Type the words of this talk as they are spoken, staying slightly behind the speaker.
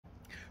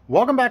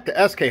Welcome back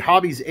to SK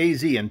Hobbies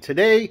AZ, and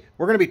today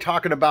we're going to be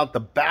talking about the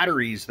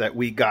batteries that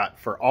we got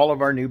for all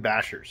of our new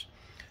bashers.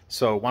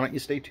 So why don't you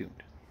stay tuned?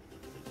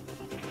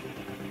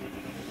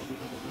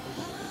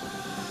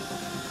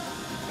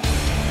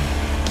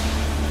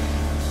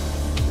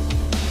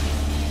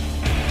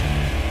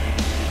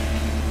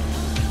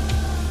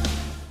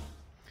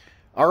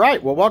 All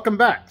right, well, welcome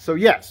back. So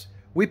yes,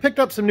 we picked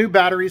up some new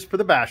batteries for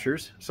the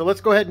bashers, so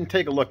let's go ahead and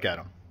take a look at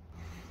them.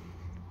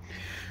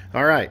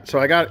 All right, so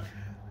I got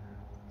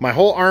my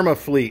whole ARMA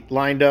fleet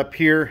lined up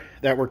here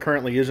that we're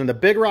currently using. The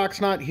Big Rock's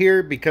not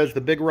here because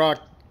the Big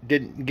Rock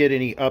didn't get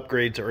any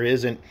upgrades or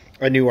isn't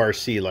a new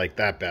RC like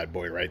that bad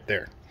boy right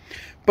there.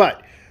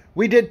 But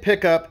we did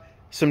pick up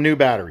some new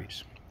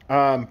batteries.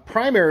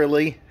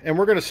 Primarily, and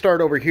we're going to start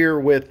over here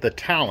with the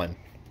Talon.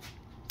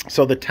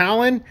 So the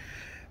Talon,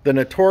 the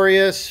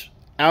Notorious,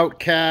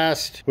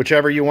 Outcast,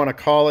 whichever you want to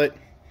call it,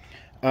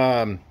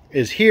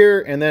 is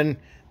here. And then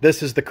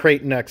this is the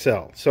Creighton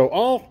XL. So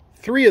all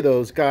three of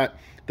those got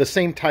the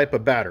same type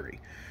of battery,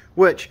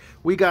 which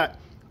we got.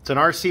 It's an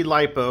RC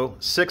Lipo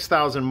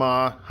 6000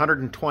 mAh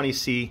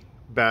 120C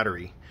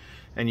battery,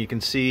 and you can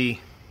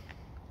see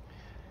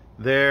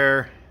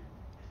there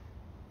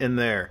and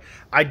there.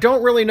 I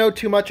don't really know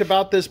too much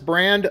about this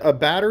brand of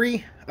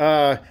battery,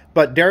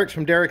 but Derricks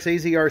from Derricks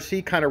AZ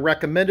RC kind of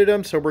recommended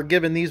them, so we're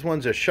giving these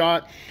ones a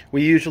shot.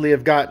 We usually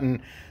have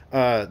gotten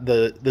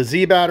the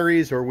Z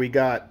batteries, or we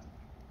got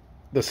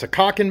the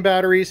Socokin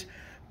batteries,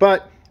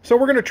 but so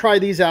we're going to try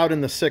these out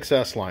in the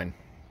 6S line.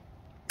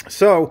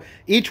 So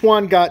each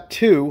one got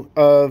two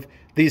of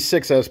these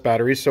 6S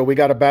batteries. So we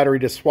got a battery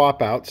to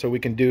swap out, so we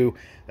can do,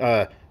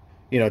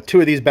 two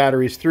of these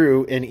batteries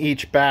through in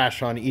each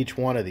bash on each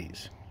one of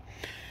these.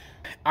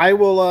 I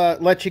will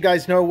let you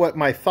guys know what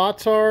my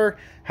thoughts are,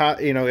 how,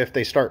 if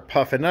they start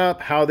puffing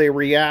up, how they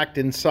react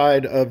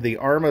inside of the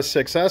ARMA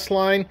 6S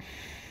line.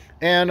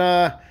 And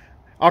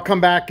I'll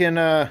come back in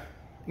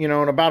in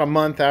about a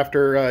month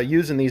after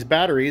using these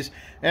batteries,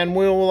 and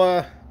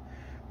we'll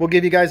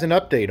give you guys an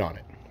update on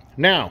it.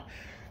 Now,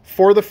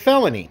 for the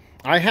Felony,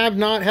 I have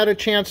not had a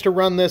chance to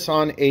run this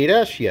on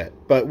 8S yet,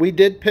 but we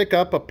did pick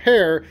up a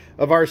pair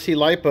of RC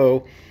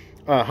Lipo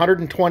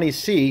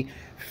 120C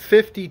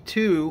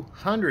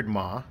 5200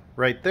 mAh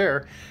right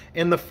there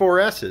in the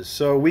 4S's,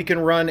 so we can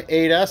run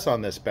 8S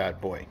on this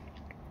bad boy.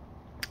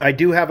 I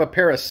do have a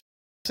pair of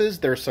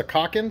they're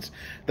Socokins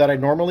that I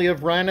normally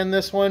have run in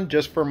this one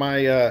just for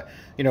my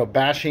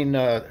bashing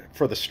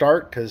for the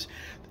start, because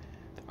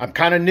I'm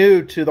kind of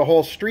new to the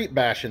whole street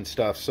bashing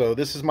stuff, so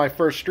this is my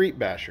first street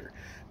basher.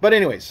 But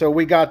anyway, so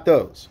we got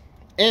those.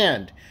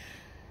 And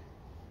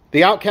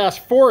the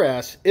Outcast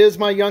 4S is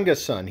my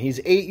youngest son.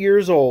 He's 8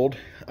 years old,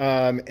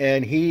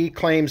 and he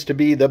claims to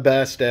be the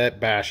best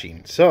at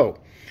bashing. So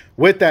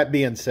with that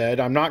being said,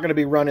 I'm not going to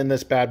be running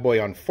this bad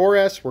boy on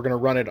 4S. We're going to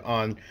run it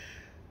on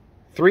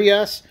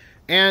 3S.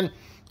 And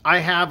I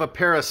have a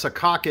pair of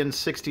Socokin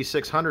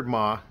 6600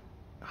 mAh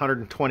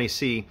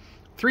 120C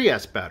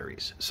 3S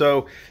batteries.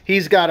 So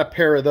he's got a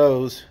pair of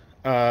those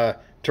to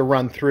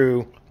run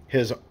through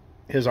his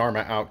ARMA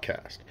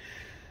Outcast.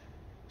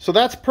 So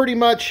that's pretty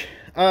much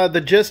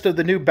the gist of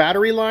the new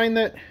battery line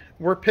that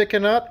we're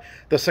picking up.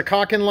 The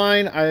Socokin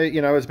line,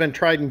 has been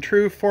tried and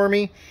true for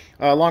me.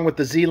 Along with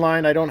the Z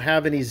line, I don't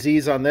have any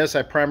Zs on this.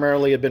 I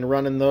primarily have been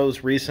running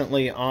those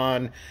recently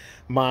on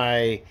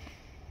my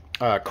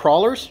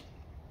crawlers.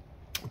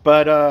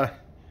 But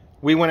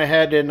we went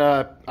ahead and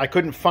I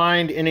couldn't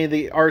find any of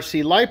the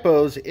RC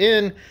Lipos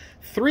in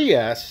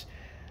 3S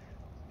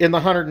in the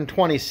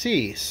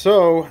 120C.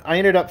 So I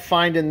ended up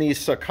finding these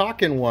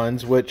Socokin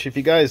ones, which if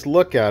you guys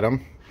look at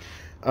them,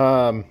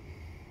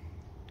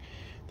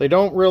 they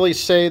don't really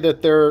say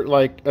that they're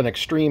like an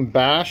extreme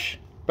bash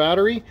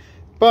battery,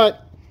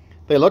 but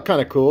they look kind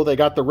of cool. They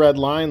got the red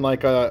line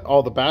like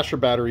all the basher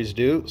batteries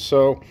do.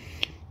 So,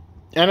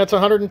 and it's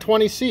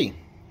 120C.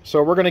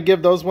 So we're going to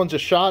give those ones a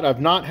shot. I've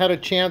not had a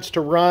chance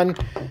to run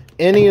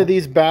any of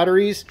these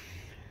batteries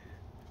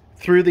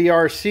through the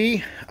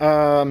RC.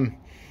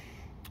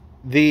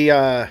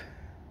 The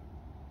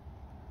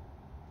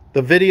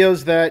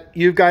videos that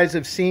you guys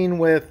have seen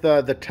with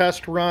the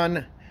test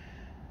run,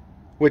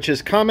 which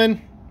is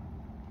coming,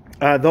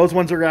 those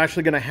ones are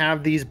actually going to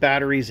have these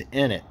batteries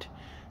in it.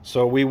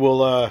 So we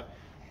will,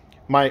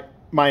 my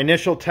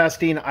initial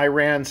testing, I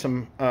ran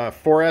some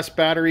 4S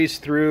batteries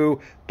through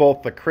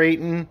both the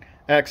Creighton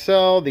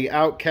XL, the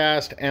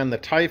Outcast, and the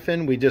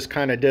Typhon. We just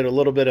kind of did a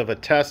little bit of a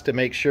test to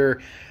make sure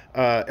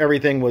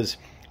everything was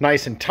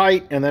nice and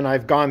tight, and then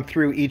I've gone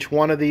through each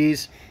one of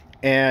these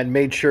and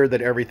made sure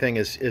that everything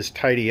is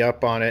tidy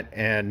up on it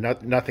and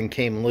nothing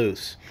came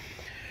loose.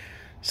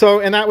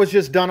 So, and that was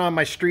just done on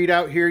my street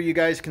out here. You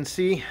guys can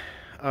see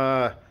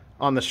on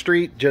the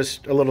street,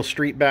 just a little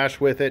street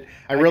bash with it.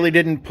 I really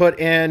didn't put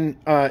in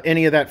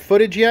any of that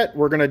footage yet.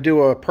 We're going to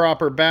do a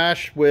proper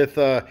bash with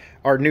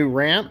our new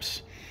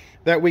ramps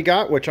that we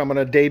got, which I'm going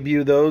to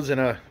debut those in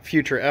a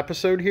future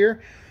episode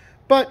here.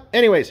 But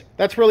anyways,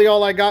 that's really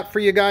all I got for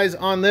you guys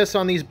on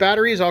these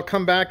batteries. I'll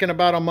come back in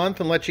about a month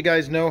and let you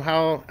guys know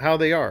how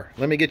they are.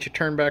 Let me get you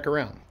turned back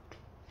around.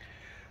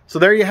 So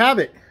there you have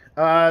it.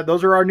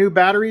 Those are our new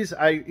batteries.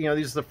 These are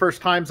the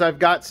first times I've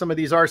got some of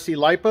these RC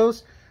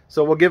Lipos,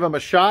 so we'll give them a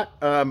shot.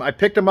 I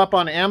picked them up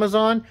on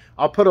Amazon.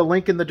 I'll put a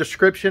link in the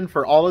description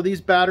for all of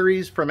these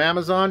batteries from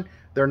Amazon.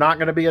 They're not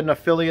going to be an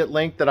affiliate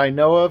link that I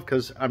know of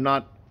because I'm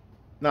not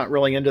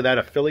really into that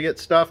affiliate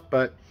stuff,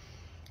 but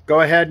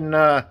go ahead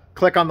and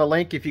click on the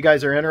link if you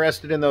guys are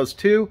interested in those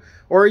too,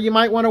 or you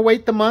might want to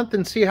wait the month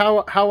and see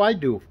how I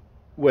do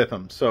with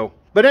them. So,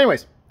 but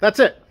anyways, that's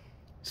it.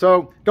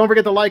 So don't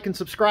forget to like and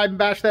subscribe and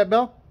bash that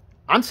bell.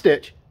 I'm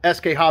Stitch,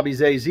 SK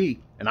Hobbies AZ,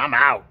 and I'm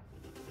out.